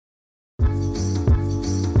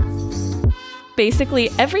Basically,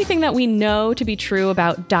 everything that we know to be true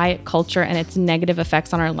about diet culture and its negative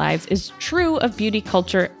effects on our lives is true of beauty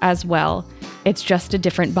culture as well. It's just a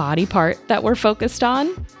different body part that we're focused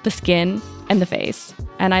on, the skin and the face.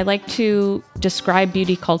 And I like to describe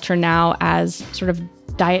beauty culture now as sort of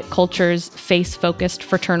diet culture's face-focused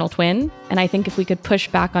fraternal twin. And I think if we could push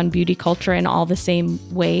back on beauty culture in all the same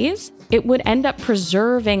ways, it would end up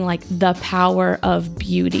preserving like the power of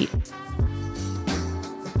beauty.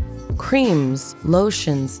 Creams,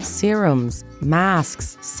 lotions, serums,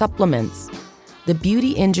 masks, supplements. The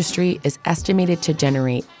beauty industry is estimated to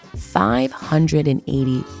generate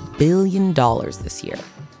 $580 billion this year.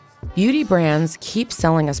 Beauty brands keep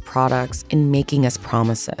selling us products and making us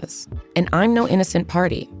promises. And I'm no innocent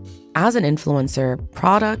party. As an influencer,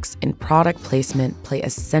 products and product placement play a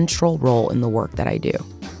central role in the work that I do.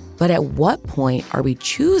 But at what point are we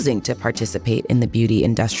choosing to participate in the beauty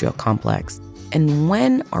industrial complex? And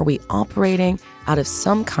when are we operating out of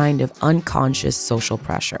some kind of unconscious social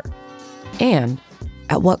pressure? And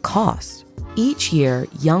at what cost? Each year,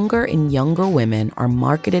 younger and younger women are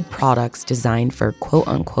marketed products designed for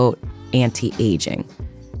quote-unquote anti-aging,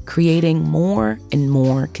 creating more and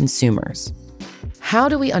more consumers. How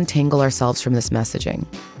do we untangle ourselves from this messaging?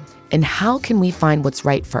 And how can we find what's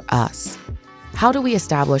right for us? How do we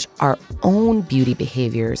establish our own beauty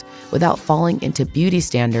behaviors without falling into beauty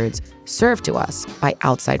standards served to us by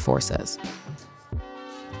outside forces?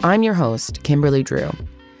 I'm your host, Kimberly Drew.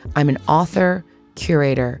 I'm an author,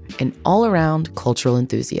 curator, and all-around cultural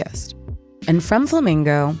enthusiast. And from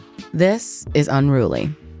Flamingo, this is Unruly,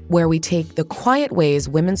 where we take the quiet ways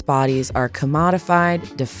women's bodies are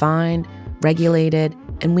commodified, defined, regulated,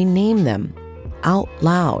 and we name them out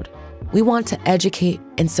loud. We want to educate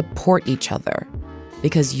and support each other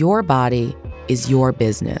because your body is your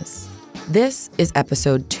business. This is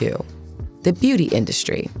episode 2, The Beauty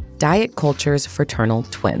Industry, Diet Culture's Fraternal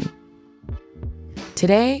Twin.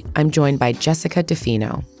 Today, I'm joined by Jessica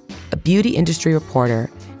DeFino, a beauty industry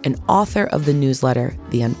reporter and author of the newsletter,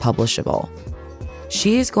 The Unpublishable.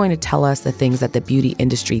 She is going to tell us the things that the beauty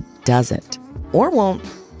industry doesn't or won't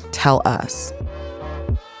tell us.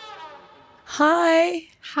 Hi.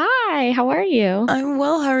 Hi, how are you? I'm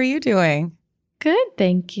well. How are you doing? Good,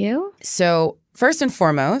 thank you. So, first and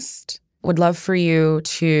foremost, would love for you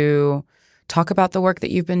to talk about the work that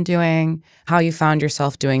you've been doing, how you found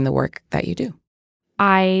yourself doing the work that you do.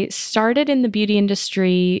 I started in the beauty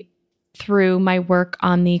industry through my work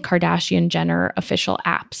on the Kardashian-Jenner official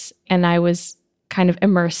apps, and I was kind of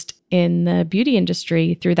immersed in the beauty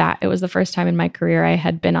industry through that. It was the first time in my career I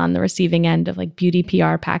had been on the receiving end of like beauty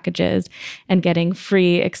PR packages and getting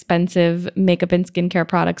free, expensive makeup and skincare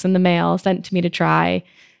products in the mail sent to me to try.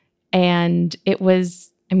 And it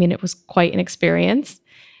was quite an experience.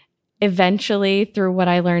 Eventually, through what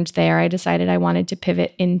I learned there, I decided I wanted to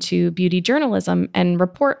pivot into beauty journalism and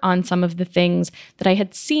report on some of the things that I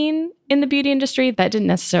had seen in the beauty industry that didn't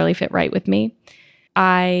necessarily fit right with me.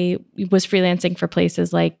 I was freelancing for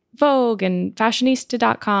places like Vogue and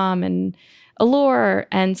Fashionista.com and Allure,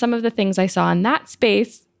 and some of the things I saw in that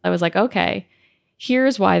space, I was like, okay,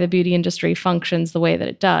 here's why the beauty industry functions the way that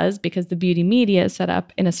it does, because the beauty media is set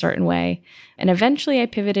up in a certain way. And eventually I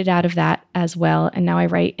pivoted out of that as well, and now I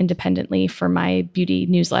write independently for my beauty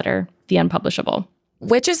newsletter, The Unpublishable.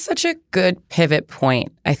 Which is such a good pivot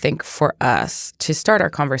point, I think, for us to start our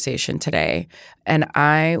conversation today. And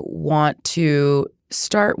I want to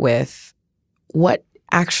start with what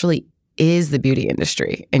actually is the beauty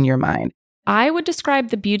industry in your mind. I would describe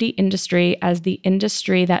the beauty industry as the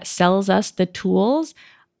industry that sells us the tools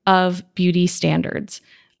of beauty standards.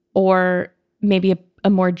 Or maybe a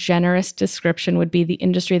more generous description would be the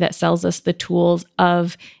industry that sells us the tools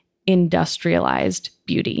of industrialized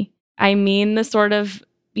beauty. I mean the sort of,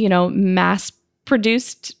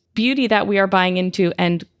 mass-produced beauty that we are buying into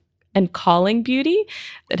and calling beauty.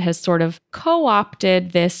 It has sort of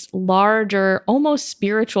co-opted this larger, almost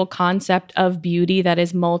spiritual concept of beauty that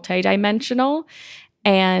is multidimensional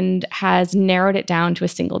and has narrowed it down to a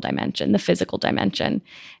single dimension, the physical dimension.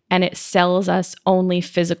 And it sells us only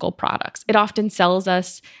physical products. It often sells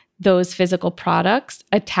us those physical products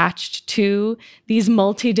attached to these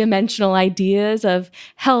multidimensional ideas of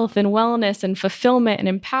health and wellness and fulfillment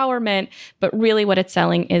and empowerment. But really what it's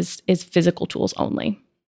selling is physical tools only.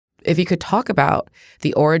 If you could talk about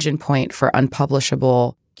the origin point for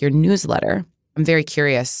Unpublishable, your newsletter, I'm very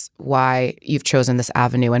curious why you've chosen this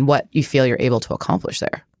avenue and what you feel you're able to accomplish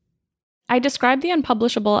there. I describe the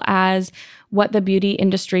Unpublishable as what the beauty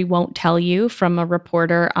industry won't tell you from a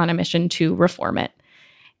reporter on a mission to reform it.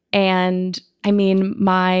 And I mean,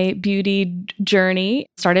 my beauty journey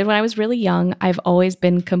started when I was really young. I've always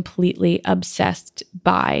been completely obsessed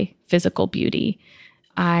by physical beauty.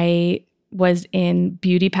 I was in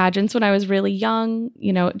beauty pageants when I was really young,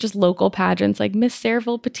 just local pageants like Miss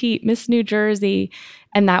Sayreville Petite, Miss New Jersey.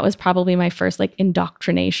 And that was probably my first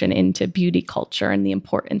indoctrination into beauty culture and the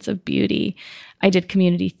importance of beauty. I did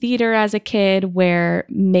community theater as a kid where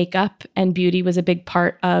makeup and beauty was a big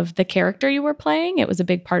part of the character you were playing. It was a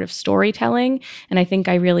big part of storytelling. And I think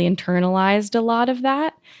I really internalized a lot of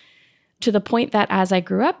that to the point that as I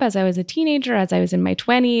grew up, as I was a teenager, as I was in my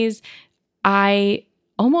 20s, I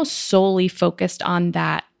almost solely focused on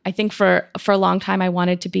that. I think for a long time, I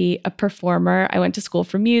wanted to be a performer. I went to school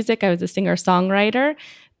for music. I was a singer-songwriter.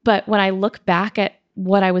 But when I look back at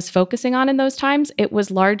what I was focusing on in those times, it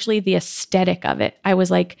was largely the aesthetic of it. I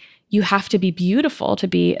was like, you have to be beautiful to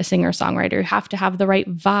be a singer-songwriter. You have to have the right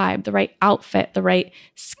vibe, the right outfit, the right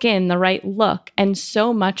skin, the right look. And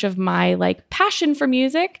so much of my passion for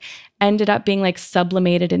music ended up being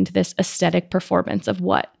sublimated into this aesthetic performance of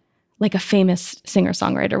what a famous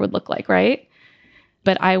singer-songwriter would look like, right?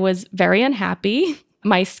 But I was very unhappy.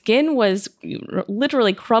 My skin was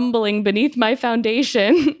literally crumbling beneath my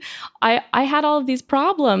foundation. I had all of these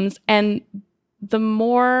problems. And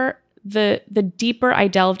the deeper I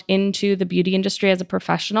delved into the beauty industry as a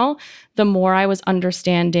professional, the more I was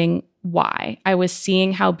understanding why. I was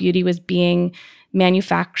seeing how beauty was being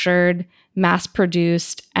manufactured,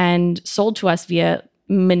 mass-produced, and sold to us via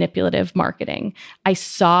manipulative marketing. I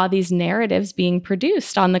saw these narratives being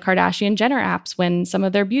produced on the Kardashian-Jenner apps when some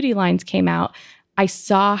of their beauty lines came out. I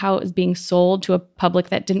saw how it was being sold to a public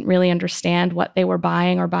that didn't really understand what they were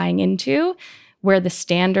buying or buying into, where the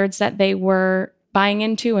standards that they were buying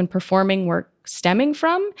into and performing were stemming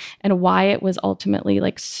from, and why it was ultimately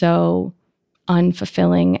so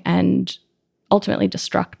unfulfilling and ultimately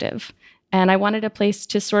destructive. And I wanted a place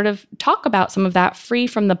to sort of talk about some of that, free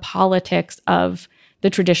from the politics of the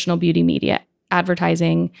traditional beauty media,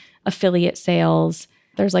 advertising, affiliate sales.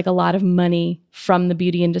 There's a lot of money from the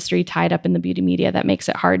beauty industry tied up in the beauty media that makes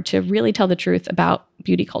it hard to really tell the truth about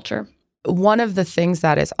beauty culture. One of the things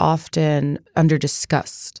that is often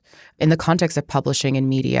under-discussed in the context of publishing and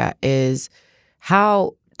media is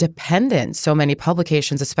how dependent so many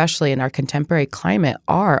publications, especially in our contemporary climate,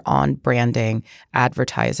 are on branding,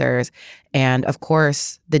 advertisers, and of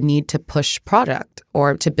course, the need to push product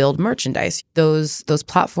or to build merchandise. Those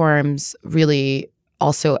platforms really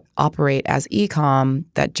also operate as e-com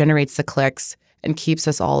that generates the clicks and keeps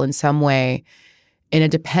us all in some way in a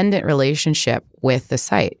dependent relationship with the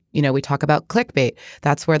site. We talk about clickbait.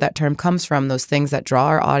 That's where that term comes from, those things that draw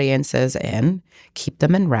our audiences in, keep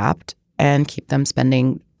them enwrapped, and keep them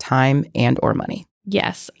spending time and or money.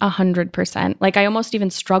 Yes, 100%. I almost even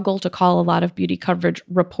struggle to call a lot of beauty coverage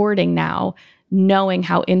reporting now, knowing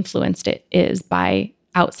how influenced it is by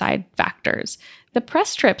outside factors. The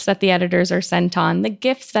press trips that the editors are sent on, the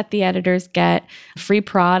gifts that the editors get, free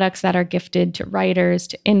products that are gifted to writers,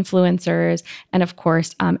 to influencers, and of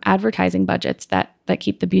course, advertising budgets that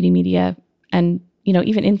keep the beauty media and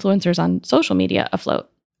even influencers on social media afloat.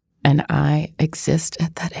 And I exist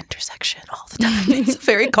at that intersection all the time. It's a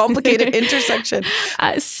very complicated intersection.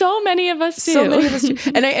 So many of us do. So many of us do.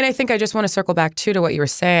 And I think I just want to circle back too to what you were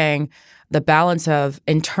saying, the balance of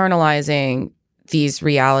internalizing these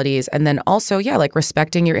realities and then also,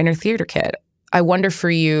 respecting your inner theater kid. I wonder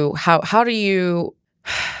for you, how do you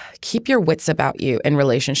keep your wits about you in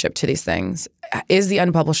relationship to these things? Is the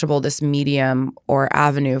unpublishable this medium or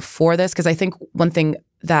avenue for this? Because I think one thing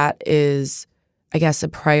that is, I guess, a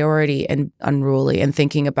priority and unruly in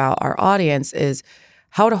thinking about our audience is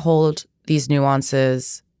how to hold these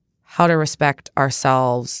nuances, how to respect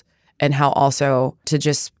ourselves, and how also to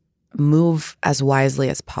just move as wisely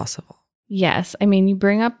as possible. Yes. I mean, you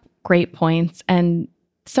bring up great points. And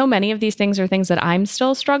so many of these things are things that I'm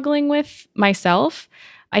still struggling with myself.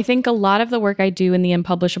 I think a lot of the work I do in the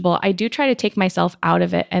unpublishable, I do try to take myself out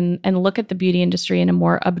of it and look at the beauty industry in a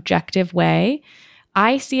more objective way.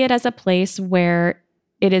 I see it as a place where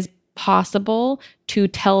it is possible to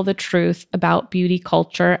tell the truth about beauty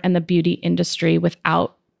culture and the beauty industry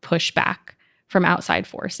without pushback from outside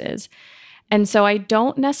forces. And so I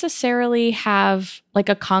don't necessarily have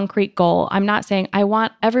a concrete goal. I'm not saying I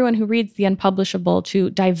want everyone who reads the unpublishable to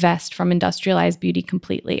divest from industrialized beauty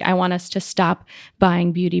completely. I want us to stop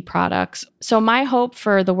buying beauty products. So my hope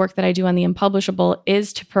for the work that I do on the unpublishable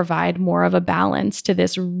is to provide more of a balance to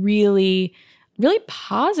this really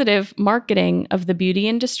positive marketing of the beauty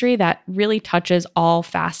industry that really touches all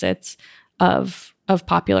facets of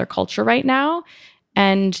popular culture right now.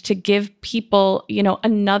 And to give people,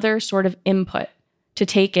 another sort of input to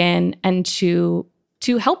take in and to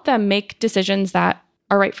help them make decisions that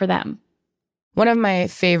are right for them. One of my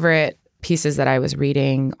favorite pieces that I was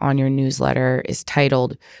reading on your newsletter is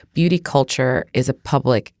titled "Beauty Culture is a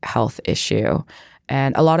Public Health Issue."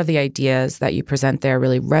 And a lot of the ideas that you present there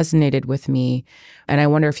really resonated with me. And I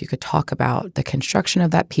wonder if you could talk about the construction of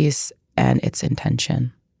that piece and its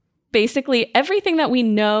intention. Basically, everything that we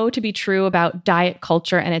know to be true about diet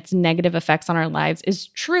culture and its negative effects on our lives is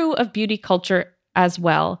true of beauty culture as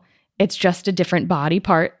well. It's just a different body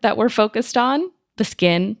part that we're focused on, the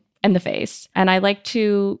skin and the face. And I like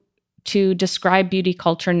to describe beauty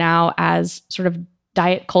culture now as sort of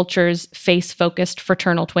diet culture's face-focused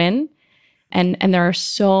fraternal twin. And there are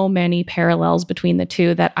so many parallels between the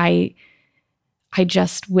two that I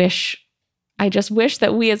just wish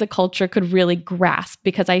that we as a culture could really grasp,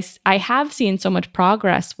 because I have seen so much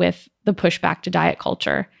progress with the pushback to diet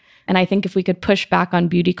culture. And I think if we could push back on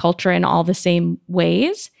beauty culture in all the same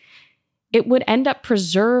ways, it would end up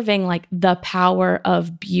preserving like the power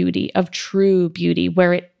of beauty, of true beauty,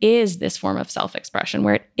 where it is this form of self-expression,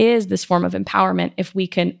 where it is this form of empowerment, if we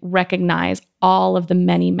can recognize all of the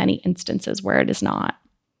many, many instances where it is not.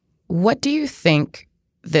 What do you think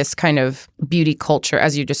this kind of beauty culture,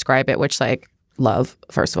 as you describe it, which like love,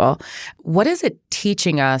 first of all, what is it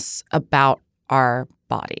teaching us about our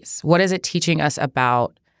bodies? What is it teaching us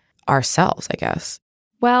about ourselves, I guess?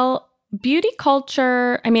 Well, beauty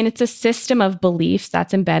culture, I mean, it's a system of beliefs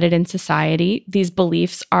that's embedded in society. These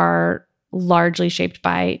beliefs are largely shaped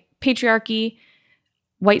by patriarchy,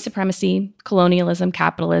 white supremacy, colonialism,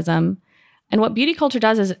 capitalism. And what beauty culture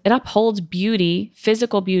does is it upholds beauty,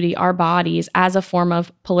 physical beauty, our bodies, as a form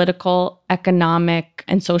of political, economic,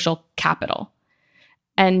 and social capital.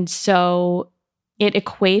 And so it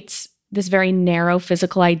equates this very narrow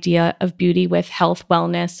physical idea of beauty with health,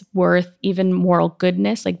 wellness, worth, even moral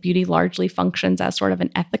goodness. Like beauty largely functions as sort of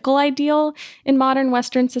an ethical ideal in modern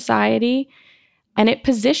Western society. And it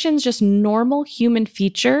positions just normal human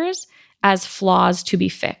features as flaws to be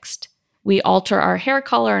fixed. We alter our hair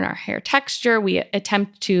color and our hair texture. We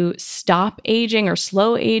attempt to stop aging or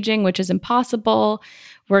slow aging, which is impossible.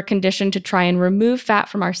 We're conditioned to try and remove fat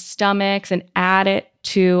from our stomachs and add it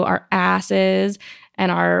to our asses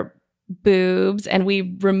and our boobs, and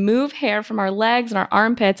we remove hair from our legs and our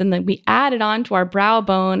armpits, and then we add it on to our brow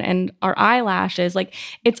bone and our eyelashes. Like,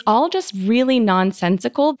 it's all just really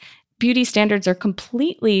nonsensical. Beauty standards are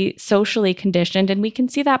completely socially conditioned, and we can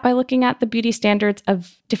see that by looking at the beauty standards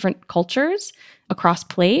of different cultures across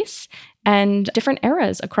place and different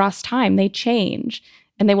eras across time. They change,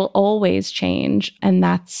 and they will always change, and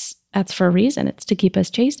that's for a reason. It's to keep us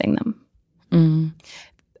chasing them. Mm.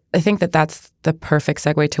 I think that that's the perfect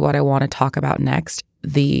segue to what I want to talk about next.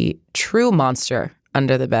 The true monster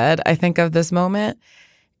under the bed, I think, of this moment,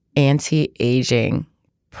 anti-aging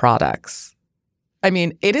products. I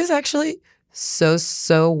mean, it is actually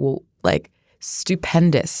so like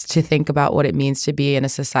stupendous to think about what it means to be in a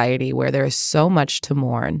society where there is so much to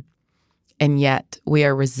mourn, and yet we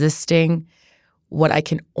are resisting what I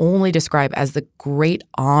can only describe as the great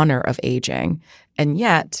honor of aging. And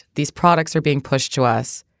yet these products are being pushed to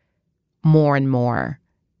us more and more.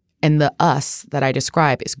 And the us that I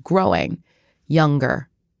describe is growing younger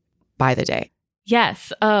by the day.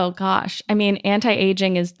 Yes. Oh, gosh. I mean,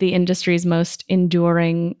 anti-aging is the industry's most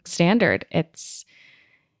enduring standard. It's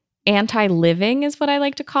anti-living is what I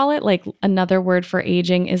like to call it. Like, another word for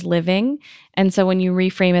aging is living. And so when you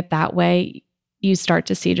reframe it that way, you start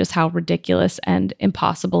to see just how ridiculous and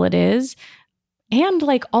impossible it is. And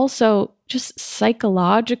like also just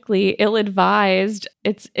psychologically ill-advised.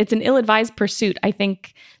 It's an ill-advised pursuit. I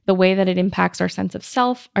think the way that it impacts our sense of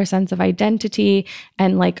self, our sense of identity,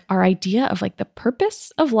 and like our idea of like the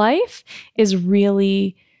purpose of life is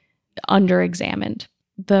really under-examined.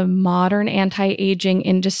 The modern anti-aging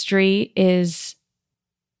industry is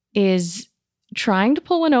trying to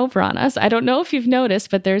pull one over on us. I don't know if you've noticed,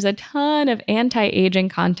 but there's a ton of anti-aging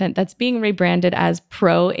content that's being rebranded as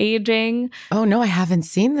pro-aging. Oh, no, I haven't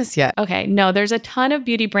seen this yet. Okay, no, there's a ton of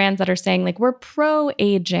beauty brands that are saying like, we're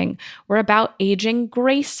pro-aging. We're about aging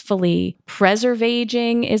gracefully.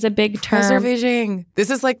 Preservaging is a big term. Preservaging. This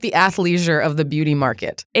is like the athleisure of the beauty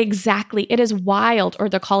market. Exactly. It is wild, or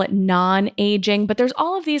they'll call it non-aging. But there's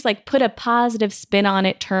all of these like put a positive spin on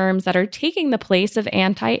it terms that are taking the place of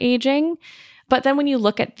anti-aging. But then when you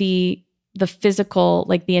look at the physical,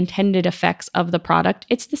 like the intended effects of the product,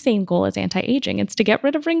 it's the same goal as anti-aging. It's to get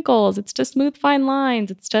rid of wrinkles. It's to smooth fine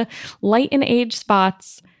lines. It's to lighten age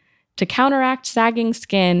spots, to counteract sagging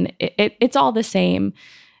skin. It's all the same.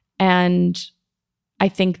 And I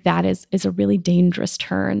think that is a really dangerous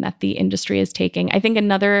turn that the industry is taking. I think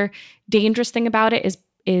another dangerous thing about it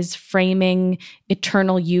is framing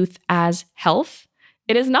eternal youth as health.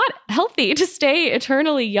 It is not healthy to stay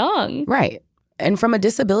eternally young. Right. And from a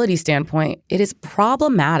disability standpoint, it is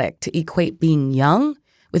problematic to equate being young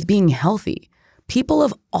with being healthy. People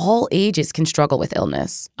of all ages can struggle with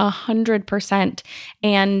illness. 100%.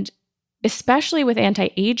 And especially with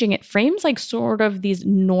anti-aging, it frames like sort of these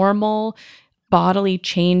normal bodily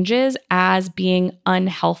changes as being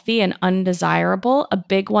unhealthy and undesirable. A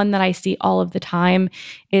big one that I see all of the time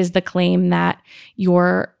is the claim that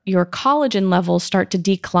your collagen levels start to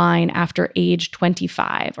decline after age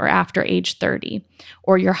 25 or after age 30,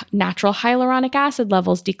 or your natural hyaluronic acid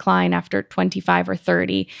levels decline after 25 or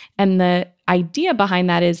 30. And the idea behind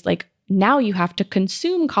that is like, now you have to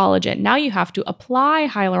consume collagen. Now you have to apply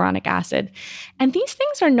hyaluronic acid. And these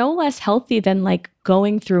things are no less healthy than like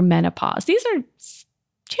going through menopause. These are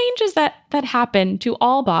changes that happen to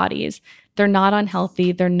all bodies. They're not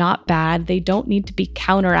unhealthy. They're not bad. They don't need to be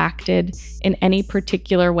counteracted in any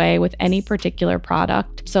particular way with any particular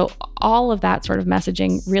product. So all of that sort of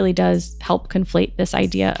messaging really does help conflate this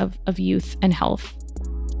idea of youth and health.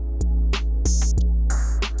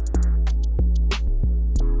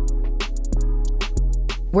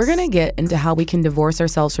 We're going to get into how we can divorce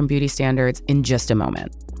ourselves from beauty standards in just a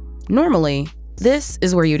moment. Normally, this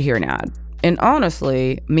is where you'd hear an ad. And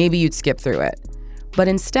honestly, maybe you'd skip through it. But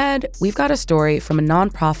instead, we've got a story from a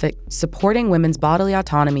nonprofit supporting women's bodily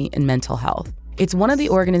autonomy and mental health. It's one of the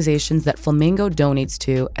organizations that Flamingo donates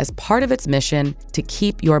to as part of its mission to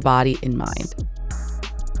keep your body in mind.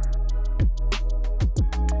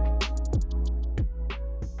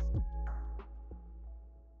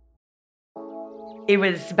 It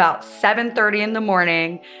was about 7:30 in the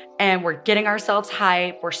morning, and we're getting ourselves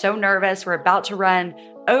hyped. We're so nervous. We're about to run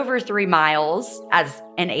over 3 miles as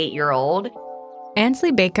an 8-year-old.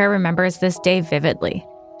 Ansley Baker remembers this day vividly.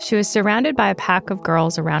 She was surrounded by a pack of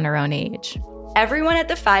girls around her own age. Everyone at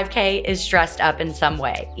the 5K is dressed up in some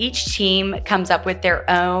way. Each team comes up with their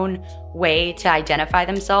own way to identify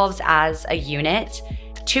themselves as a unit.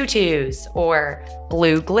 Tutus or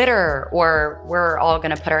blue glitter, or we're all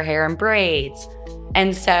gonna put our hair in braids.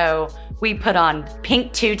 And so we put on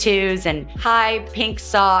pink tutus and high pink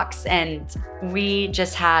socks, and we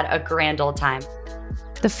just had a grand old time.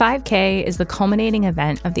 The 5K is the culminating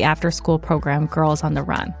event of the after-school program Girls on the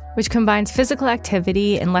Run, which combines physical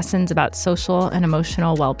activity and lessons about social and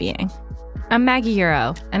emotional well-being. I'm Maggie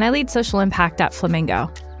Euro, and I lead social impact at Flamingo.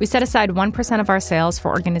 We set aside 1% of our sales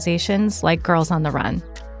for organizations like Girls on the Run.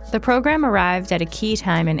 The program arrived at a key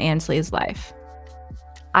time in Ansley's life.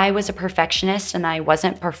 I was a perfectionist and I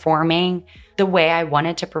wasn't performing the way I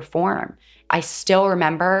wanted to perform. I still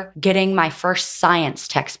remember getting my first science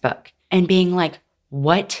textbook and being like,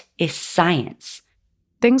 what is science?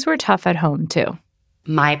 Things were tough at home, too.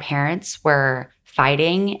 My parents were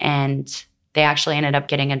fighting, and they actually ended up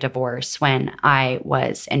getting a divorce when I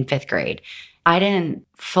was in 5th grade. I didn't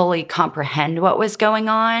fully comprehend what was going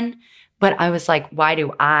on, but I was like, why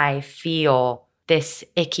do I feel this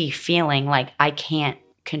icky feeling like I can't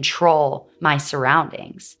control my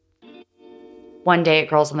surroundings? One day at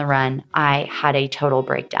Girls on the Run, I had a total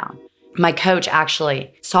breakdown. My coach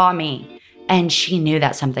actually saw me, and she knew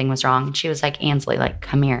that something was wrong. She was like, Ansley, like,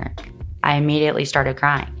 come here. I immediately started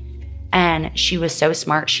crying. And she was so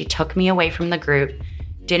smart. She took me away from the group,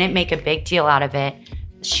 didn't make a big deal out of it.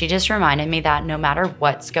 She just reminded me that no matter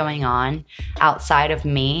what's going on outside of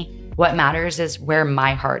me, what matters is where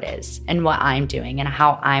my heart is and what I'm doing and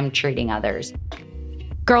how I'm treating others.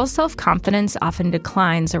 Girls' self-confidence often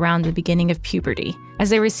declines around the beginning of puberty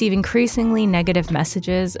as they receive increasingly negative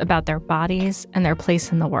messages about their bodies and their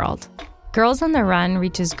place in the world. Girls on the Run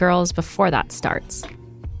reaches girls before that starts.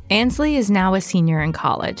 Ansley is now a senior in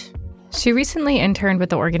college. She recently interned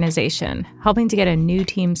with the organization, helping to get a new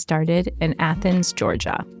team started in Athens,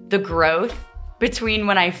 Georgia. The growth between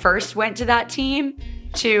when I first went to that team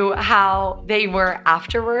to how they were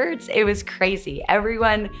afterwards, it was crazy.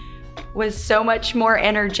 Everyone was so much more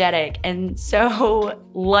energetic and so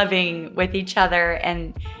loving with each other.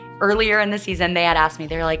 And earlier in the season, they had asked me,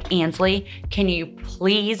 they're like, Ansley, can you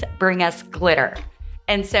please bring us glitter?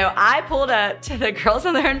 And so I pulled up to the Girls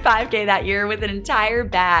on the Run 5K that year with an entire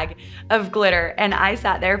bag of glitter, and I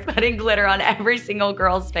sat there putting glitter on every single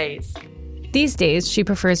girl's face. These days, she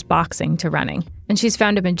prefers boxing to running, and she's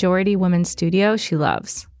found a majority women's studio she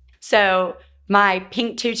loves. So my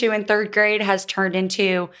pink tutu in 3rd grade has turned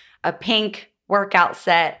into a pink workout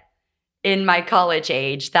set in my college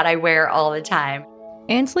age that I wear all the time.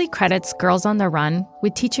 Ansley credits Girls on the Run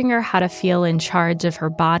with teaching her how to feel in charge of her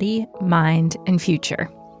body, mind, and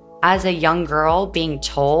future. As a young girl, being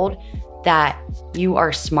told that you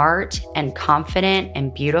are smart and confident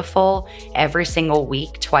and beautiful every single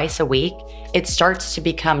week, twice a week, it starts to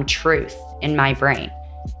become truth in my brain.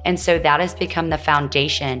 And so that has become the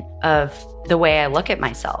foundation of the way I look at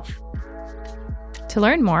myself. To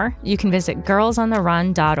learn more, you can visit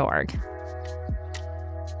girlsontherun.org.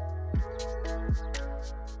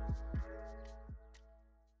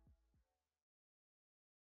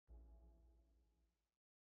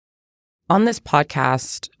 On this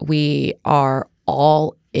podcast, we are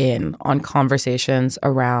all in on conversations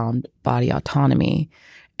around body autonomy.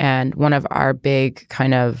 And one of our big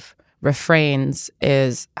kind of refrains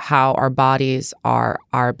is how our bodies are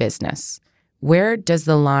our business. Where does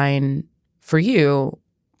the line for you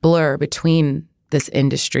blur between this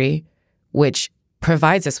industry, which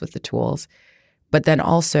provides us with the tools, but then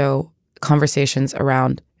also conversations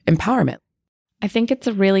around empowerment? I think it's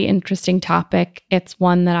a really interesting topic. It's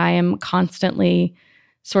one that I am constantly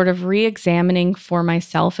sort of re-examining for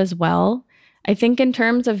myself as well. I think in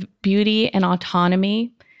terms of beauty and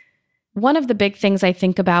autonomy, one of the big things I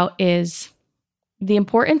think about is the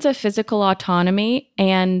importance of physical autonomy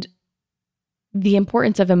and the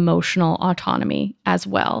importance of emotional autonomy as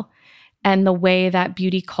well. And the way that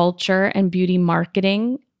beauty culture and beauty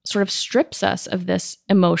marketing sort of strips us of this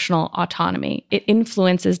emotional autonomy. It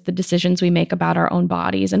influences the decisions we make about our own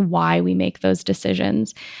bodies and why we make those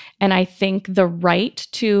decisions. And I think the right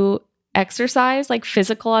to exercise like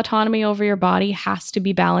physical autonomy over your body has to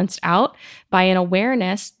be balanced out by an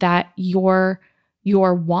awareness that your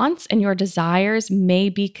wants and your desires may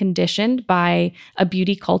be conditioned by a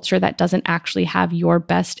beauty culture that doesn't actually have your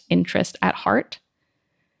best interest at heart.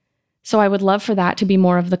 So I would love for that to be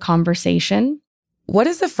more of the conversation. What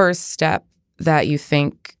is the first step that you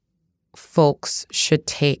think folks should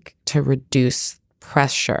take to reduce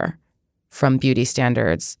pressure from beauty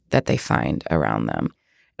standards that they find around them?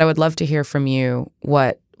 I would love to hear from you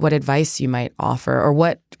what advice you might offer, or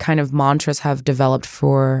what kind of mantras have developed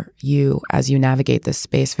for you as you navigate this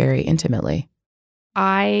space very intimately.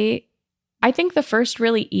 I think the first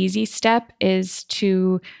really easy step is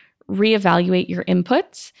to reevaluate your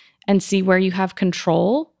inputs and see where you have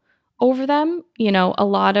control over them. You know, a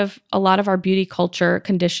lot of our beauty culture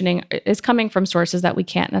conditioning is coming from sources that we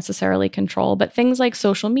can't necessarily control, but things like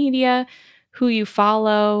social media, who you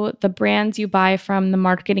follow, the brands you buy from, the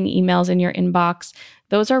marketing emails in your inbox,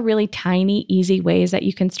 those are really tiny, easy ways that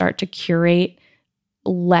you can start to curate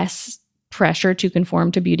less pressure to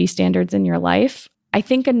conform to beauty standards in your life. I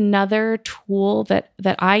think another tool that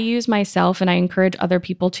I use myself and I encourage other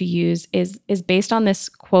people to use is based on this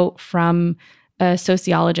quote from a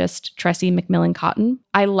sociologist, Tressie McMillan Cotton.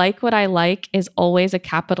 I like what I like is always a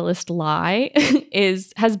capitalist lie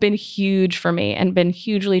has been huge for me and been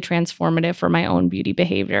hugely transformative for my own beauty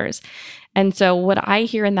behaviors. And so what I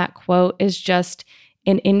hear in that quote is just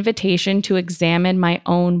an invitation to examine my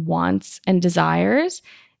own wants and desires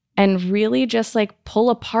and really just like pull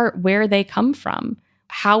apart where they come from.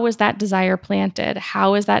 How was that desire planted?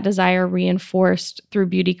 How is that desire reinforced through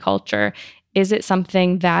beauty culture? Is it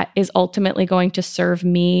something that is ultimately going to serve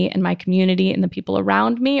me and my community and the people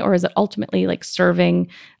around me? Or is it ultimately like serving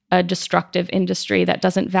a destructive industry that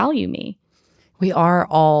doesn't value me? We are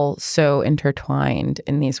all so intertwined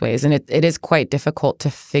in these ways. And it is quite difficult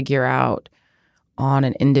to figure out on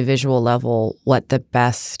an individual level what the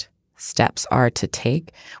best steps are to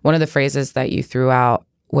take. One of the phrases that you threw out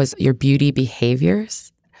was your beauty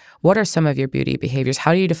behaviors. What are some of your beauty behaviors?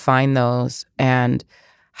 How do you define those? And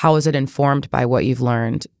how is it informed by what you've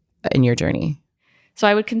learned in your journey? So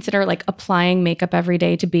I would consider like applying makeup every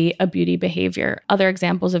day to be a beauty behavior. Other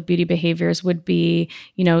examples of beauty behaviors would be,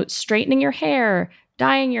 you know, straightening your hair,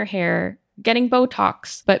 dyeing your hair, getting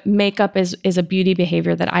Botox. But makeup is a beauty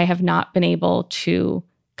behavior that I have not been able to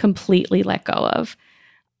completely let go of.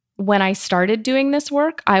 When I started doing this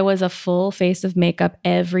work, I was a full face of makeup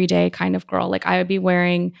every day kind of girl. Like I would be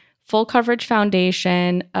wearing full coverage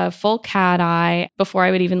foundation, a full cat eye before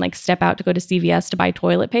I would even like step out to go to CVS to buy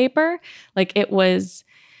toilet paper. Like it was,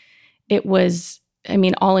 I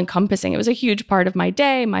mean, all encompassing. It was a huge part of my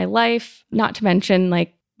day, my life, not to mention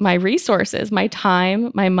like my resources, my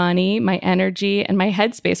time, my money, my energy, and my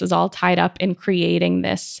headspace was all tied up in creating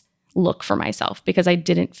this look for myself because I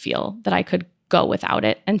didn't feel that I could go without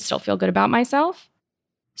it and still feel good about myself.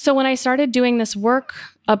 So when I started doing this work,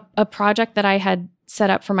 a project that I had set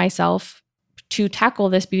up for myself to tackle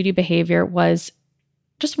this beauty behavior was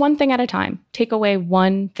just one thing at a time, take away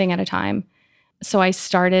one thing at a time. So I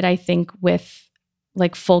started, I think, with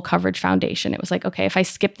like full coverage foundation. It was like, okay, if I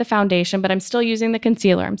skip the foundation, but I'm still using the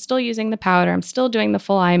concealer, I'm still using the powder, I'm still doing the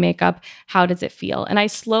full eye makeup, how does it feel? And I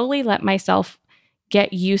slowly let myself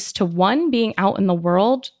get used to, one, being out in the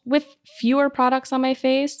world with fewer products on my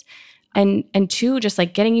face, and two, just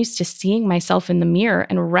like getting used to seeing myself in the mirror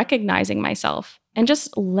and recognizing myself and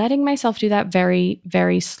just letting myself do that very,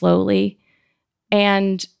 very slowly.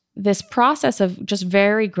 And this process of just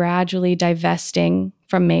very gradually divesting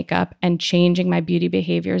from makeup and changing my beauty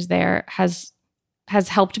behaviors there has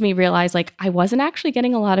helped me realize, like, I wasn't actually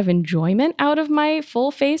getting a lot of enjoyment out of my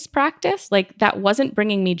full face practice. Like, that wasn't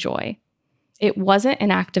bringing me joy. It wasn't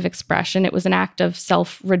an act of expression. It was an act of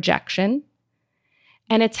self-rejection.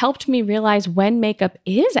 And it's helped me realize when makeup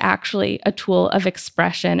is actually a tool of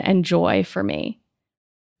expression and joy for me.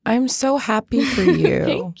 I'm so happy for you.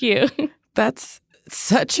 Thank you. That's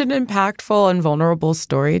such an impactful and vulnerable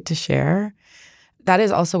story to share. That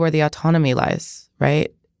is also where the autonomy lies,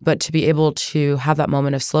 right? But to be able to have that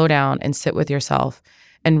moment of slow down and sit with yourself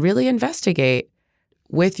and really investigate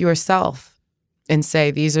with yourself and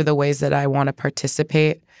say, these are the ways that I want to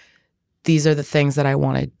participate. These are the things that I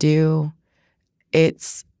want to do.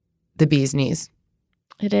 It's the bee's knees.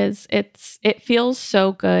 It is. It feels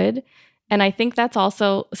so good. And I think that's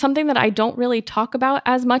also something that I don't really talk about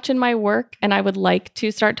as much in my work, and I would like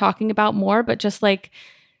to start talking about more, but just like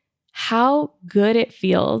how good it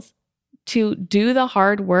feels to do the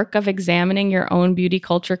hard work of examining your own beauty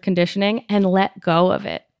culture conditioning and let go of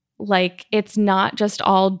it. Like, it's not just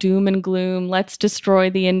all doom and gloom. Let's destroy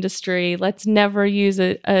the industry. Let's never use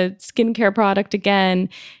a skincare product again.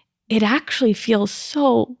 It actually feels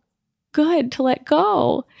so good to let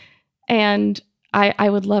go. And I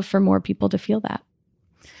would love for more people to feel that.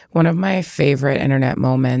 One of my favorite internet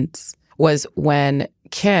moments was when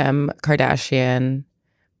Kim Kardashian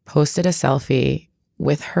posted a selfie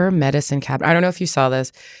with her medicine cabinet. I don't know if you saw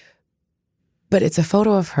this, but it's a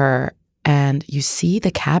photo of her and you see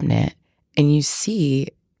the cabinet and you see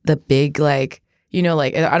the big, like, you know,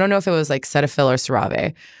 like, I don't know if it was like Cetaphil or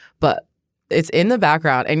CeraVe, but it's in the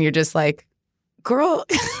background and you're just like, girl,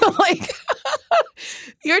 like,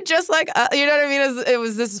 you're just like, you know what I mean? It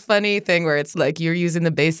was this funny thing where it's like, you're using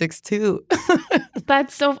the basics too.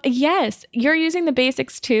 That's so, yes, you're using the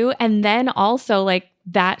basics too. And then also, like,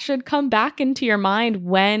 that should come back into your mind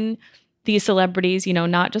when these celebrities, you know,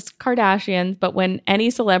 not just Kardashians, but when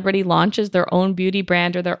any celebrity launches their own beauty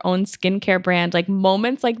brand or their own skincare brand, like,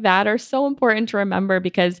 moments like that are so important to remember,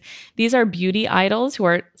 because these are beauty idols who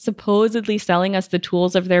are supposedly selling us the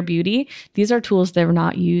tools of their beauty. These are tools they're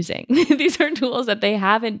not using. These are tools that they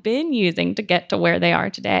haven't been using to get to where they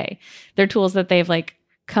are today. They're tools that they've like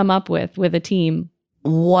come up with a team.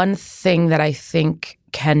 One thing that I think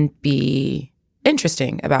can be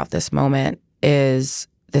interesting about this moment is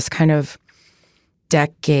this kind of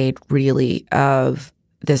decade, really, of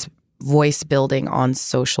this voice building on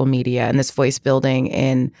social media and this voice building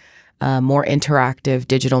in more interactive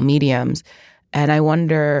digital mediums. And I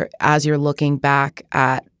wonder, as you're looking back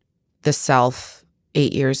at the self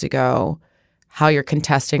 8 years ago, how you're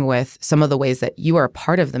contesting with some of the ways that you are a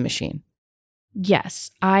part of the machine. Yes,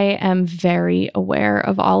 I am very aware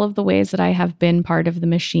of all of the ways that I have been part of the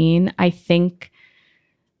machine. I think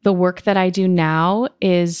the work that I do now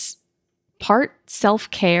is part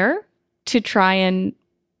self-care to try and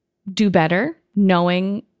do better,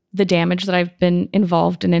 knowing the damage that I've been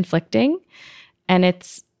involved in inflicting. And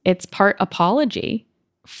it's part apology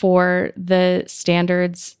for the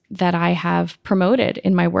standards that I have promoted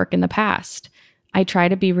in my work in the past. I try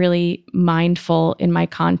to be really mindful in my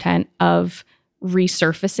content of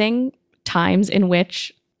resurfacing times in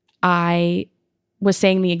which I was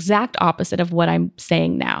saying the exact opposite of what I'm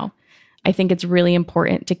saying now. I think it's really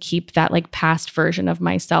important to keep that like past version of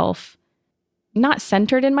myself not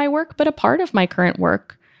centered in my work, but a part of my current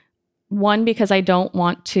work. One, because I don't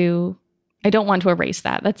want to erase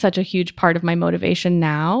that. That's such a huge part of my motivation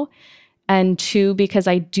now. And two, because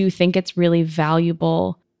I do think it's really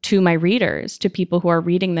valuable to my readers, to people who are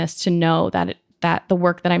reading this, to know that the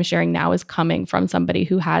work that I'm sharing now is coming from somebody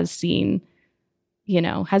who has seen, you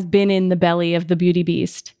know, has been in the belly of the beauty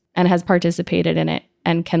beast and has participated in it,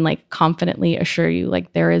 and can like confidently assure you,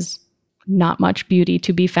 like, there is not much beauty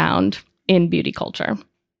to be found in beauty culture.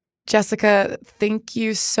 Jessica, thank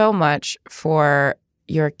you so much for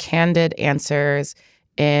your candid answers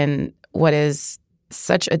in what is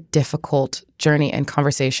such a difficult journey and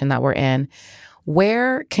conversation that we're in.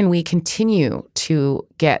 Where can we continue to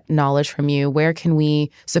get knowledge from you? Where can we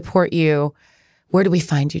support you? Where do we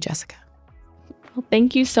find you, Jessica? Well,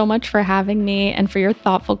 thank you so much for having me and for your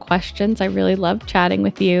thoughtful questions. I really loved chatting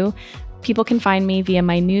with you. People can find me via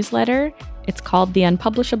my newsletter It's called The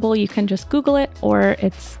Unpublishable. You can just Google it, or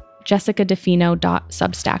it's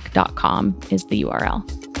jessicadefino.substack.com is the URL.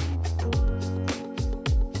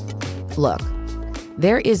 Look,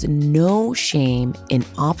 there is no shame in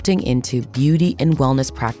opting into beauty and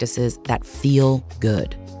wellness practices that feel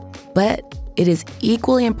good. But it is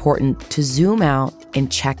equally important to zoom out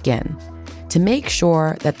and check in to make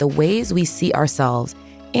sure that the ways we see ourselves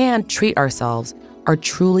and treat ourselves are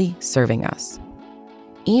truly serving us.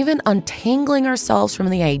 Even untangling ourselves from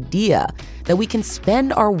the idea that we can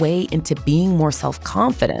spend our way into being more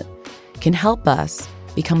self-confident can help us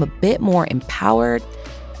become a bit more empowered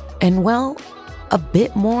and, well, a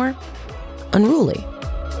bit more unruly.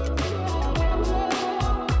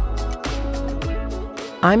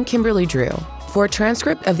 I'm Kimberly Drew. For a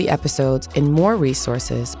transcript of the episodes and more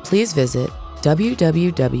resources, please visit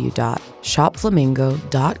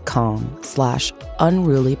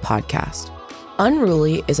www.shopflamingo.com/unrulypodcast.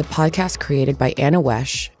 Unruly is a podcast created by Anna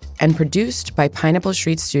Wesh and produced by Pineapple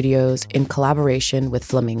Street Studios in collaboration with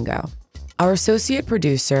Flamingo. Our associate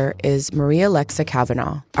producer is Maria Lexa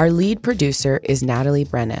Kavanaugh. Our lead producer is Natalie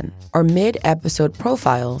Brennan. Our mid-episode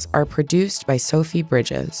profiles are produced by Sophie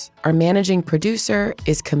Bridges. Our managing producer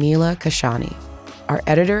is Camila Kashani. Our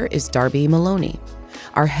editor is Darby Maloney.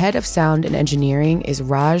 Our head of sound and engineering is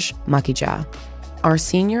Raj Makija. Our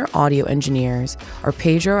senior audio engineers are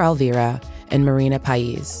Pedro Alvira and Marina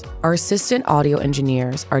Pais. Our assistant audio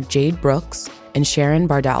engineers are Jade Brooks and Sharon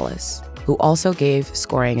Bardalis, who also gave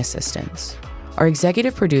scoring assistance. Our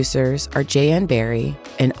executive producers are Jayan Barry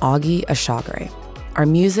and Augie Ashagre. Our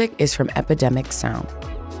music is from Epidemic Sound.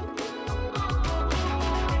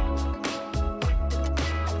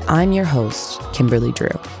 I'm your host, Kimberly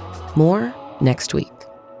Drew. More next week.